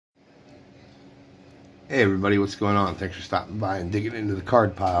Hey everybody, what's going on? Thanks for stopping by and digging into the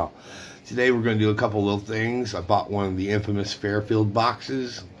card pile. Today we're going to do a couple little things. I bought one of the infamous Fairfield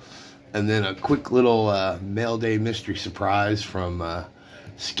boxes, and then a quick little mail day mystery surprise from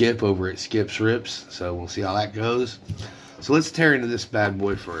Skip over at Skip's Rips. So we'll see how that goes. So let's tear into this bad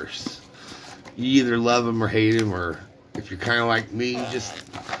boy first. You either love him or hate him, or if you're kind of like me, you just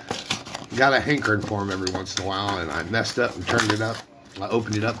got a hankering for him every once in a while, and I messed up and turned it up. I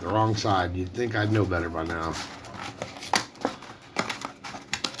opened it up the wrong side. You'd think I'd know better by now.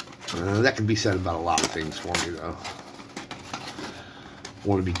 That can be said about a lot of things for me, though.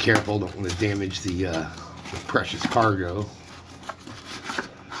 Want to be careful. Don't want to damage the precious cargo.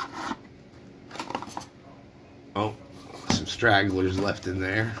 Oh, some stragglers left in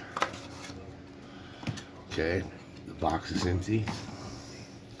there. Okay, the box is empty.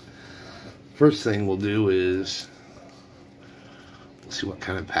 First thing we'll do is see what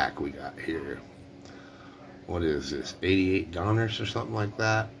kind of pack we got here. What is this? $88 or something like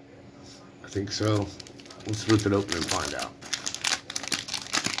that? I think so. Let's rip it open and find out.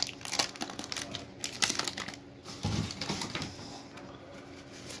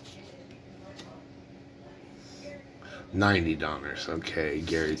 $90. Okay,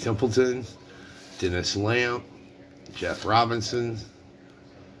 Gary Templeton, Dennis Lamp, Jeff Robinson,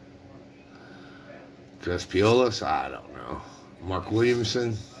 Gus Piolas, I don't know. Mark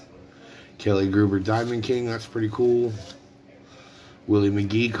Williamson, Kelly Gruber Diamond King, that's pretty cool. Willie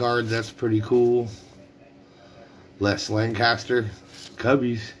McGee card, that's pretty cool. Les Lancaster,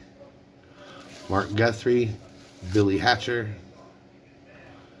 Cubbies. Mark Guthrie, Billy Hatcher.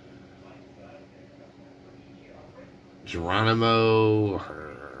 Geronimo,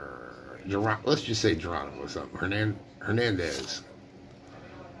 let's just say Geronimo something. Hernandez.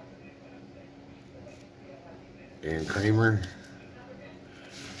 Dan Kramer.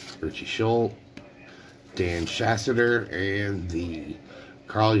 Richie Schultz, Dan Shassiter, and the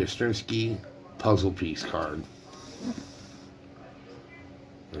Carl Yastrzemski puzzle piece card.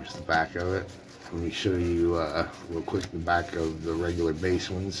 There's the back of it. Let me show you real quick the back of the regular base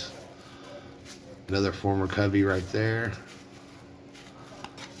ones. Another former Cubby right there.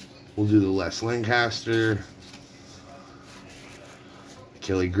 We'll do the Les Lancaster,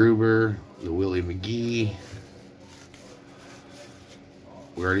 Kelly Gruber, the Willie McGee.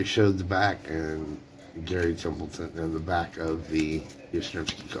 We already showed the back, and Gary Templeton and the back of the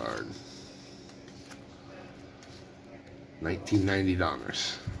Yastrzemski card.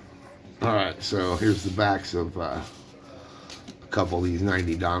 $19.90. Alright, so here's the backs of a couple of these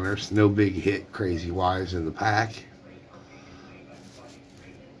 $90. No big hit crazy-wise in the pack,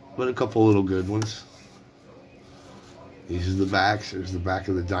 but a couple little good ones. These are the backs. There's the back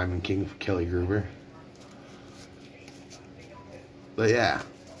of the Diamond King for Kelly Gruber. But yeah,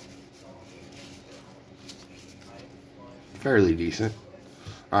 fairly decent.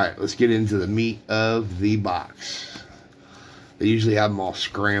 Alright, let's get into the meat of the box. They usually have them all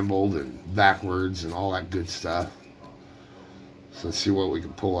scrambled and backwards and all that good stuff. So let's see what we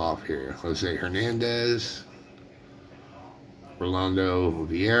can pull off here. Jose Hernandez, Rolando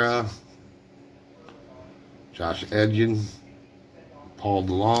Vieira, Josh Edgin, Paul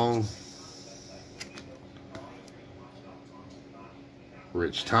DeLong,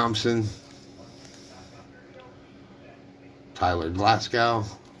 Rich Thompson, Tyler Glasgow.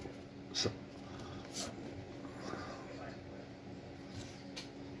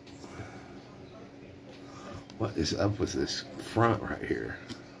 What is up with this front right here?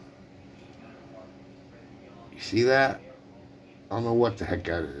 You see that? I don't know what the heck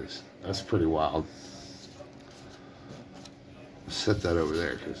that is. That's pretty wild. Set that over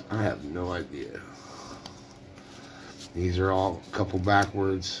there because I have no idea. These are all a couple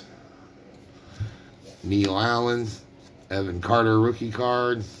backwards. Neil Allen, Evan Carter rookie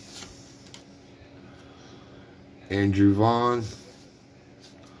card, Andrew Vaughn,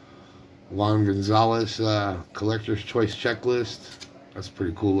 Juan Gonzalez collector's choice checklist. That's a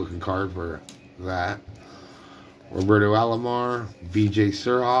pretty cool looking card for that. Roberto Alomar, BJ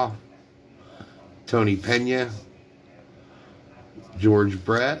Surhoff, Tony Pena, George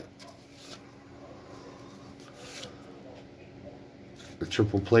Brett. The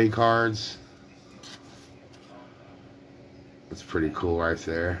triple play cards. That's pretty cool right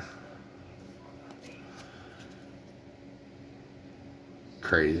there.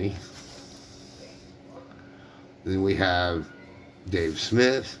 Crazy. Then we have Dave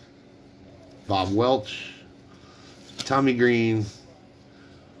Smith, Bob Welch, Tommy Green,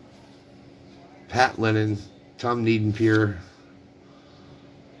 Pat Lennon, Tom Niedenpure,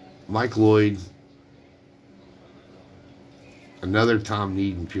 Mike Lloyd, another Tom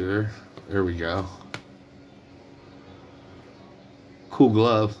Niedenpure. There we go. Cool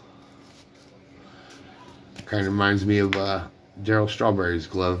glove. Kind of reminds me of Darryl Strawberry's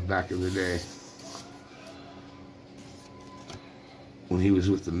glove back in the day when he was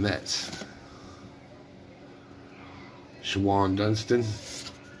with the Mets. Shawan Dunston.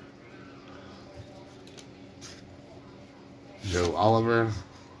 Joe Oliver.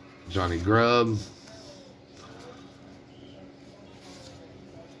 Johnny Grubb.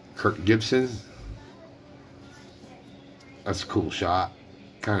 Kirk Gibson. That's a cool shot.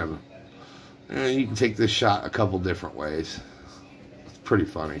 Kind of, you can take this shot a couple different ways. It's pretty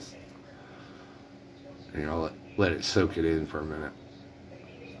funny. And I'll let it soak it in for a minute.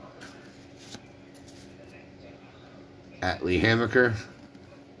 Atlee Hammaker.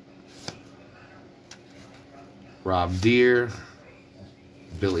 Rob Deere.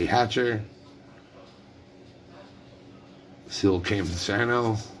 Billy Hatcher. Sil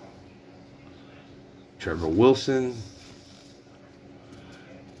Campusano. Trevor Wilson.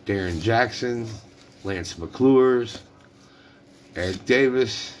 Darren Jackson. Lance McCluers. Eric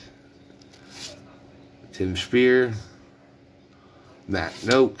Davis. Tim Spear. Matt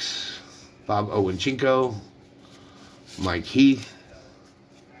Noakes. Bob Owenchenko. Mike Heath.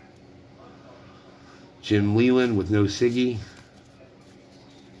 Jim Leland with no Siggy.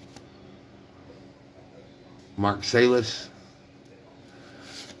 Mark Salas.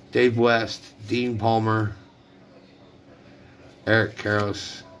 Dave West. Dean Palmer. Eric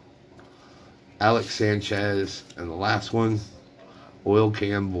Karros. Alex Sanchez. And the last one, Oil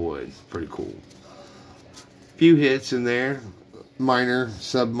Can Boyd. Pretty cool. Few hits in there. Minor,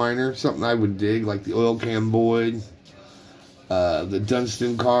 sub-minor. Something I would dig, like the Oil Can Boyd. The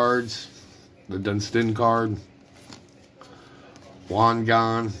Dunston cards. The Dunston card. Juan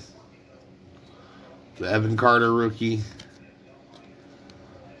Gone. The Evan Carter rookie.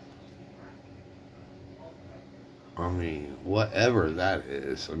 I mean, whatever that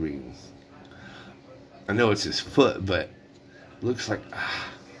is. I mean, I know it's his foot, but it looks like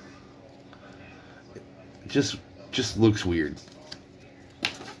it just looks weird.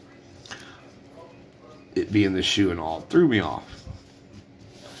 It being the shoe and all threw me off.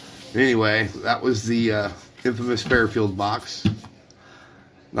 Anyway, that was the infamous Fairfield box.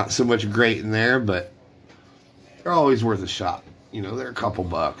 Not so much great in there, but they're always worth a shot. You know, they're a couple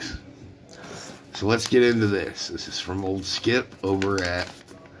bucks. So let's get into this. This is from old Skip over at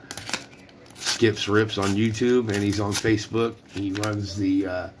Skip's Rips on YouTube, and he's on Facebook. He runs the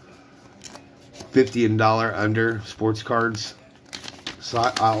 $50 and under sports cards. So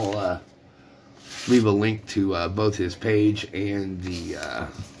I'll leave a link to both his page and the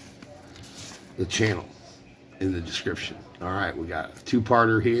channel in the description. All right, we got a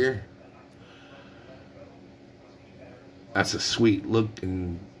two-parter here. That's a sweet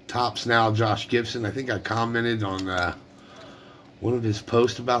looking Topps Now Josh Gibson. I think I commented on one of his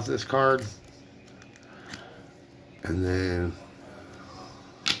posts about this card. And then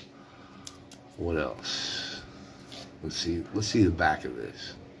what else? Let's see the back of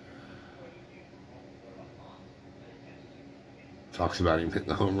this. Talks about him hitting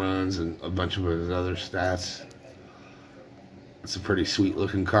the home runs and a bunch of his other stats. It's a pretty sweet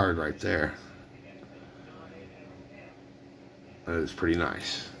looking card right there. That is pretty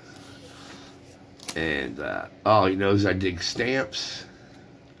nice. And oh, he knows I dig stamps.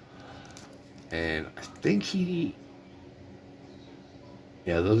 And I think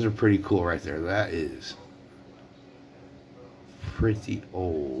yeah, those are pretty cool right there. That is pretty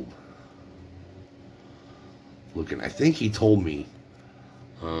old looking. I think he told me,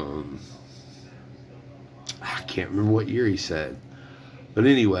 I can't remember what year he said, but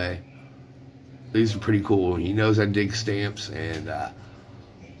anyway, these are pretty cool. He knows I dig stamps, and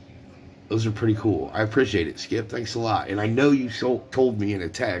those are pretty cool. I appreciate it, Skip. Thanks a lot. And I know you told me in a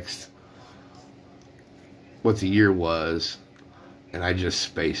text what the year was, and I just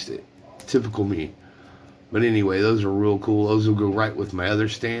spaced it. Typical me. But anyway, those are real cool. Those will go right with my other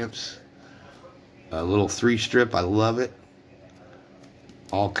stamps. A little 3-strip. I love it.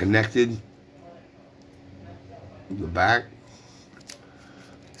 All connected. The back.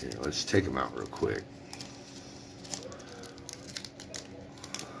 Here, let's take them out real quick.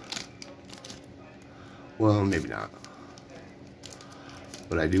 Well, maybe not.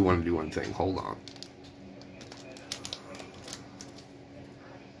 But I do want to do one thing. Hold on.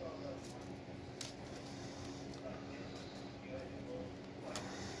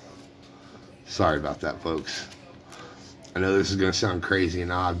 Sorry about that, folks. I know this is going to sound crazy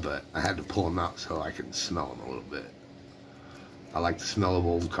and odd, but I had to pull them out so I can smell them a little bit. I like the smell of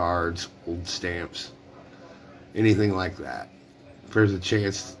old cards, old stamps, anything like that. If there's a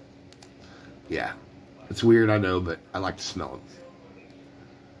chance, yeah. It's weird, I know, but I like to smell them.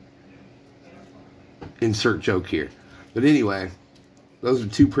 insert joke here. But anyway, those are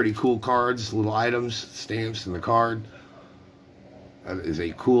two pretty cool cards, little items, stamps in the card. That is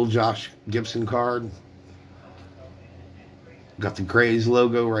a cool Josh Gibson card. Got the Grays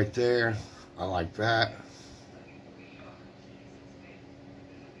logo right there. I like that.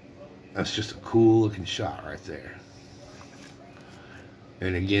 That's just a cool looking shot right there.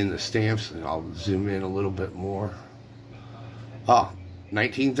 And again, the stamps, and I'll zoom in a little bit more. Oh,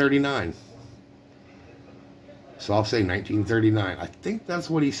 1939. So I'll say 1939. I think that's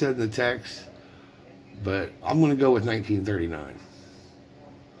what he said in the text, but I'm going to go with 1939.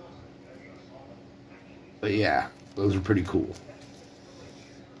 But yeah, those are pretty cool.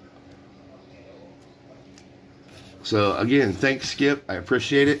 So again, thanks Skip. I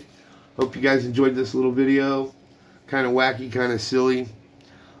appreciate it. Hope you guys enjoyed this little video. Kind of wacky, kind of silly.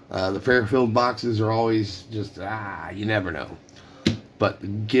 The Fairfield boxes are always just, you never know. But the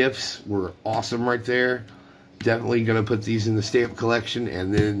gifts were awesome right there. Definitely going to put these in the stamp collection.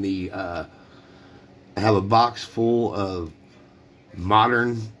 And then I have a box full of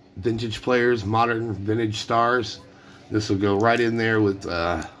modern vintage players, modern vintage stars. This will go right in there with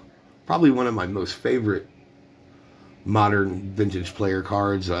probably one of my most favorite modern vintage player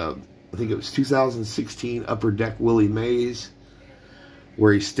cards. I think it was 2016 Upper Deck Willie Mays,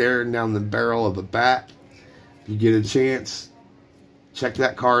 where he's staring down the barrel of a bat. If you get a chance, check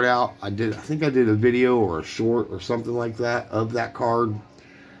that card out. I think I did a video or a short or something like that of that card.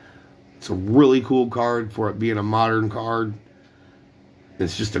 It's a really cool card for it being a modern card.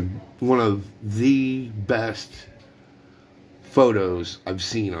 It's just one of the best photos I've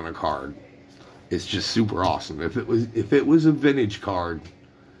seen on a card. It's just super awesome. If it was a vintage card,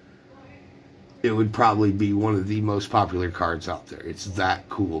 it would probably be one of the most popular cards out there. It's that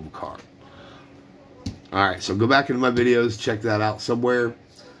cool of a card. Alright, so go back into my videos, check that out somewhere.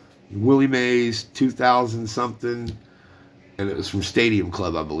 Willie Mays, 2000 something, and it was from Stadium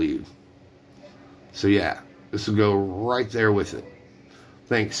Club, I believe. So yeah, this will go right there with it.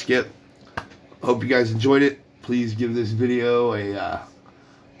 Thanks, Skip. Hope you guys enjoyed it. Please give this video a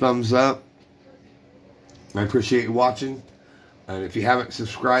thumbs up. I appreciate you watching. And if you haven't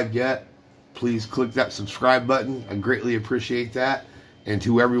subscribed yet, please click that subscribe button. I greatly appreciate that. And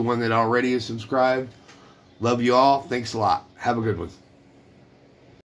to everyone that already is subscribed, love you all. Thanks a lot. Have a good one.